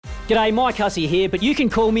G'day, Mike Hussey here, but you can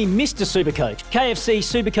call me Mr. Supercoach. KFC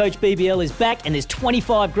Supercoach BBL is back and there's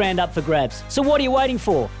 25 grand up for grabs. So what are you waiting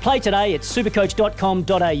for? Play today at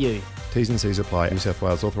supercoach.com.au. T's and C's apply. New South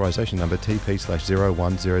Wales authorisation number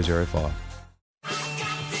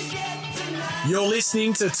TP/01005. You're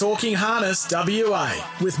listening to Talking Harness WA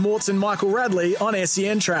with Morton Michael Radley on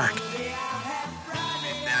SEN Track.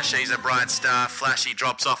 She's a bright star. Flashy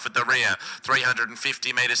drops off at the rear.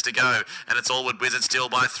 350 metres to go. And it's Allwood Wizard still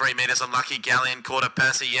by 3 metres. Unlucky Galleon. Quarter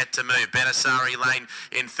Passy yet to move. Benassari Lane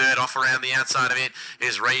in third. Off around the outside of it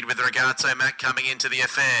is Reed with Ragazzo Mac coming into the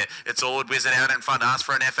affair. It's Allwood Wizard out in front. Ask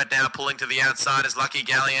for an effort now. Pulling to the outside is Lucky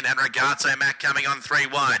Galleon and Ragazzo Mac coming on 3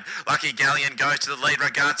 wide. Lucky Galleon goes to the lead.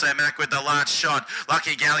 Ragazzo Mac with the last shot.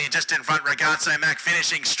 Lucky Galleon just in front. Ragazzo Mac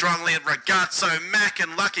finishing strongly. And Ragazzo Mac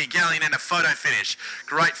and Lucky Galleon in a photo finish.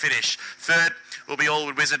 Great finish. Third will be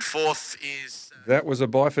Allwood Wizard. Fourth is... That was a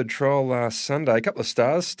Byford trial last Sunday. A couple of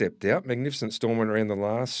stars stepped out. Magnificent Storm went around the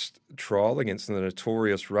last trial against the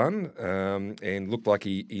Notorious Run and looked like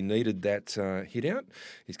he needed that hit out.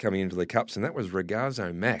 He's coming into the Cups, and that was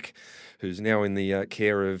Ragazzo Mac, who's now in the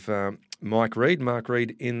care of Mike Reid. Mark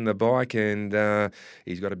Reid in the bike, and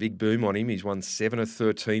he's got a big boom on him. He's won 7 of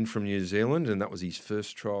 13 from New Zealand, and that was his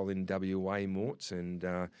first trial in WA, Morts,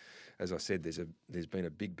 and... as I said, there's been a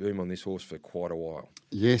big boom on this horse for quite a while.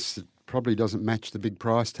 Yes, it probably doesn't match the big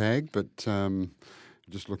price tag, but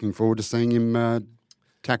just looking forward to seeing him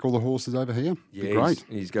tackle the horses over here. Yeah, great.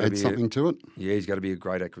 He's got to add something to it. Yeah, he's got to be a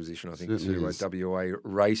great acquisition, I think, Certainly to WA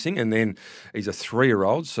racing. And then he's a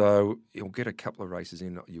 3-year-old, so he'll get a couple of races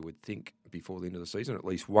in, you would think, before the end of the season, at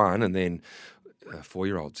least one, and then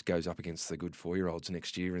 4-year-olds goes up against the good 4-year-olds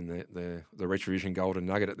next year in the Retrovision Golden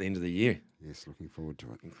Nugget at the end of the year. Yes, looking forward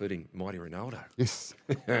to it. Including Mighty Ronaldo. Yes.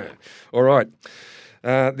 All right.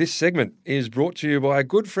 This segment is brought to you by our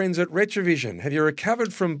good friends at Retrovision. Have you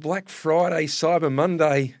recovered from Black Friday, Cyber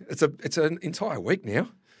Monday? It's an entire week now.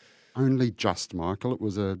 Only just, Michael. It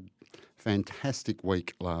was a fantastic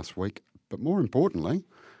week last week. But more importantly,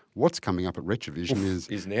 what's coming up at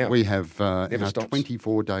Retrovision is now. We have our stops.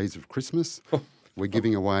 24 days of Christmas. We're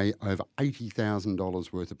giving away over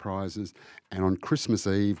 $80,000 worth of prizes. And on Christmas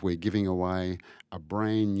Eve, we're giving away a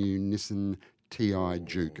brand new Nissan TI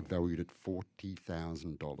Duke valued at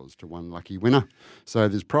 $40,000 to one lucky winner. So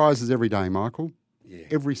there's prizes every day, Michael. Yeah.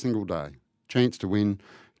 Every single day. Chance to win.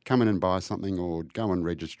 Come in and buy something or go and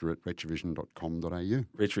register at retrovision.com.au.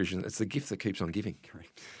 Retrovision, it's the gift that keeps on giving.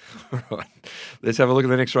 Correct. All right. Let's have a look at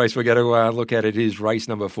the next race we're going to look at. It is race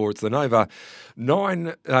number 4. It's the Nova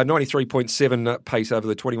 93.7 pace over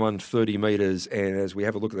the 2130 metres. And as we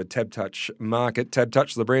have a look at the Tab Touch market, Tab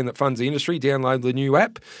Touch, the brand that funds the industry, download the new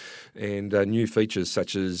app and new features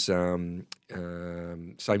such as same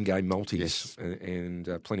game multis, yes, and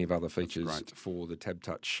plenty of other features for the Tab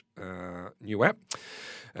Touch new app.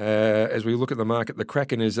 As we look at the market, the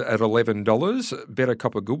Kraken is at $11. Better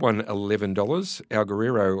Copper Good One, $11. Our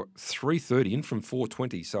Guerrero, $3.30 in from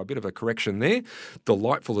 $4.20, so a bit of a correction there.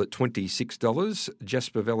 Delightful at $26.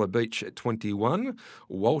 Jasper Vella Beach at $21.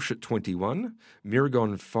 Walsh at $21.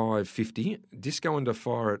 Miragon, $5.50. Disco Under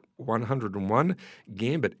Fire at $101.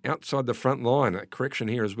 Gambit outside the front line. A correction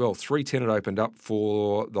here as well. $3.10 it opened up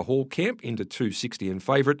for the Hall Camp into $2.60 in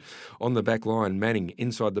favourite. On the back line, Manning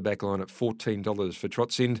inside the back line at $14 for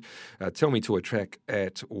Trotsind. Tell Me to a Track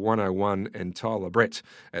at $101 and Tyler Brett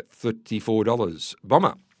at $34.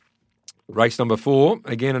 Bomber. Race number 4.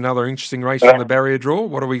 Again, another interesting race from the barrier draw.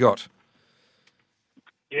 What do we got?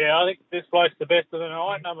 Yeah, I think this bloke's the best of the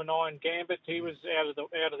night. Number 9, Gambit. He was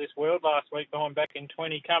out of this world last week, going back in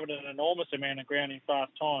 20, covered an enormous amount of ground in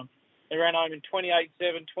fast time. He ran home in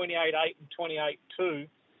 28.7, 28.8 and 28.2,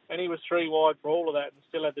 and he was 3 wide for all of that and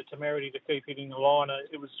still had the temerity to keep hitting the line.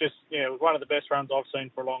 It was just, it was one of the best runs I've seen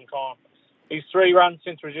for a long time. His 3 runs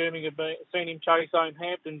since resuming have seen him chase home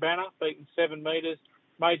Hampton Banner, beaten 7 metres.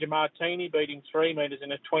 Major Martini beat him 3 metres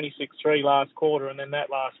in a 26.3 last quarter, and then that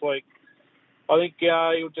last week. I think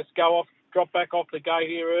he'll just drop back off the gate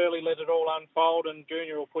here early, let it all unfold, and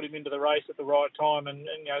Junior will put him into the race at the right time. And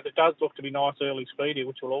there does look to be nice early speed here,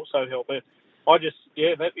 which will also help it.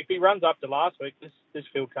 If he runs up to last week, this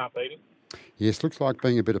field can't beat him. Yes, looks like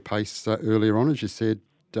being a bit of pace earlier on, as you said.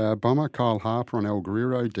 Bomber, Kyle Harper on El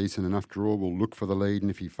Guerrero, decent enough draw, will look for the lead, and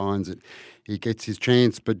if he finds it, he gets his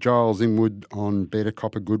chance. But Giles Inwood on Better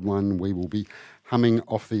Copper Good One, we will be humming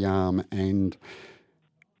off the arm. And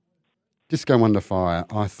Disco Under Fire,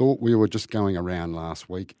 I thought we were just going around last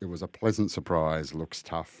week. It was a pleasant surprise, looks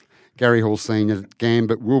tough. Gary Hall Senior,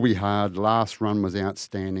 Gambit will be hard. Last run was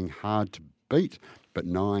outstanding, hard to beat, but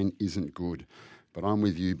 9 isn't good. But I'm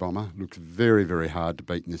with you, Bomber. Looks very, very hard to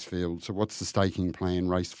beat in this field. So what's the staking plan,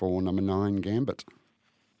 race 4, number 9, Gambit?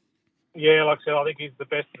 Yeah, like I said, I think he's the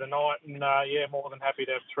best of the night, and more than happy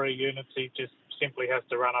to have 3 units. He just simply has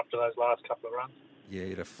to run up to those last couple of runs. Yeah, he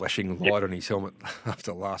had a flashing light on his helmet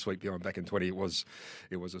after last week behind back in 20. It was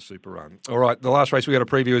a super run. All right, the last race we got to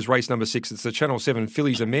preview is race number 6. It's the Channel 7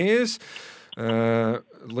 Fillies and Mares. At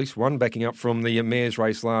least one backing up from the Mares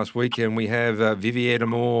race last week, and we have Vivier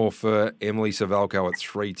d'Amour for Emily Savalco at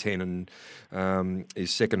 3.10 and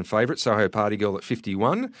is second favourite. Soho Party Girl at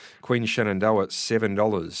 51, Queen Shenandoah at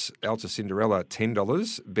 $7, Alta Cinderella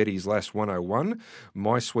 $10, Betty's Lass 101,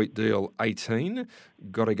 My Sweet Deal 18,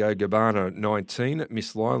 Gotta Go Gabbana 19,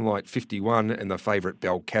 Miss Limelight 51, and the favourite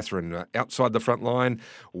Belle Catherine outside the front line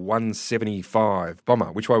 175.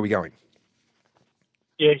 Bomber, which way are we going?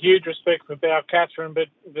 Yeah, huge respect for Belle Catherine, but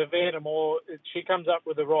Vivier d'Amour, she comes up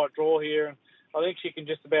with the right draw here, and I think she can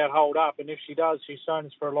just about hold up. And if she does, she's shown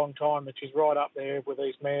us for a long time that she's right up there with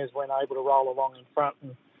these mares when able to roll along in front.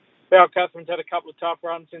 And Belle Catherine's had a couple of tough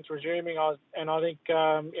runs since resuming, and I think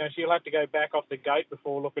she'll have to go back off the gate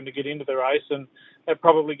before looking to get into the race, and that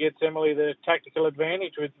probably gets Emily the tactical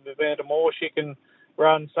advantage with Vivier d'Amour. She can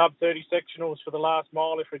run sub-30 sectionals for the last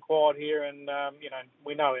mile if required here, and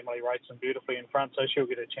we know Emily rates them beautifully in front, so she'll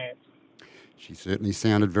get a chance. She certainly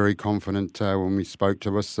sounded very confident when we spoke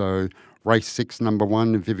to us. So race 6, number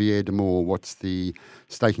 1, Vivier d'Amour. What's the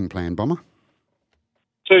staking plan, Bomber?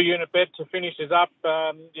 2-unit bet to finish us up. We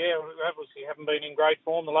obviously haven't been in great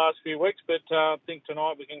form the last few weeks, but I think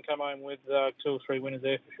tonight we can come home with 2 or 3 winners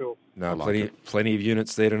there for sure. No, plenty of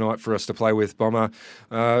units there tonight for us to play with, Bomber.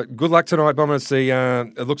 Good luck tonight, Bomber.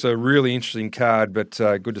 It looks a really interesting card, but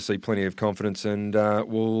good to see plenty of confidence, and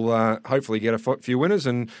we'll hopefully get a few winners,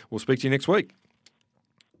 and we'll speak to you next week.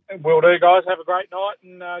 Will do, guys. Have a great night,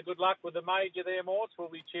 and good luck with the major there, Morts. We'll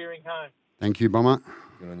be cheering home. Thank you, Bomber.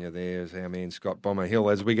 Good on you. There's our man Scott Bomber Hill.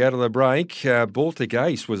 As we go to the break, Baltic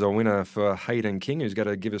Ace was a winner for Hayden King, who's going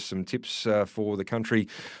to give us some tips for the country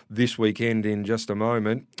this weekend in just a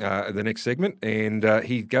moment, the next segment. And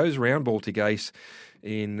he goes around Baltic Ace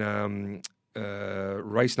in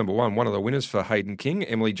race number 1, one of the winners for Hayden King.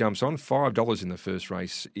 Emily jumps on. $5 in the first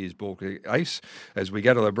race is Baltic Ace. As we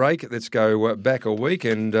go to the break, let's go back a week,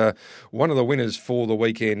 and one of the winners for the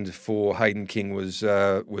weekend for Hayden King was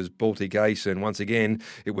Baltic Ace, and once again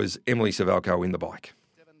it was Emily Savalco in the bike.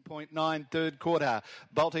 7.9 third quarter.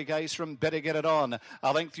 Baltic Ace from Better Get It On.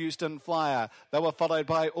 A length Houston Flyer. They were followed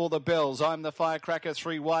by All the Bells. I'm the Firecracker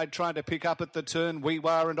 3 wide trying to pick up at the turn. We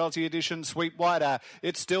Were and Aussie Edition sweep wider.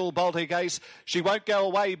 It's still Baltic Ace. She won't go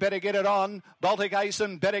away. Better Get It On. Baltic Ace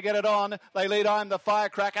and Better Get It On. They lead I'm the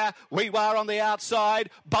Firecracker. We Were on the outside.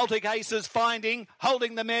 Baltic Ace is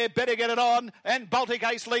holding the mare. Better Get It On. And Baltic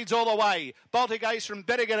Ace leads all the way. Baltic Ace from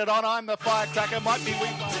Better Get It On. I'm the Firecracker. Might be We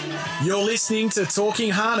Were. You're listening to Talking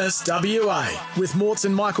Harness WA with Morts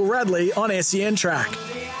and Michael Radley on SEN Track.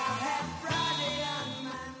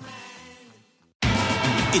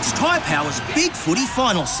 It's Tyre Power's Big Footy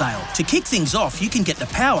Final Sale. To kick things off, you can get the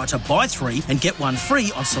power to buy 3 and get 1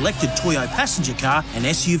 free on selected Toyo passenger car and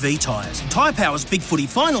SUV tyres. Tyre Power's Big Footy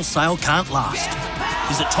Final Sale can't last.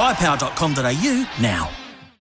 Visit tyrepower.com.au now.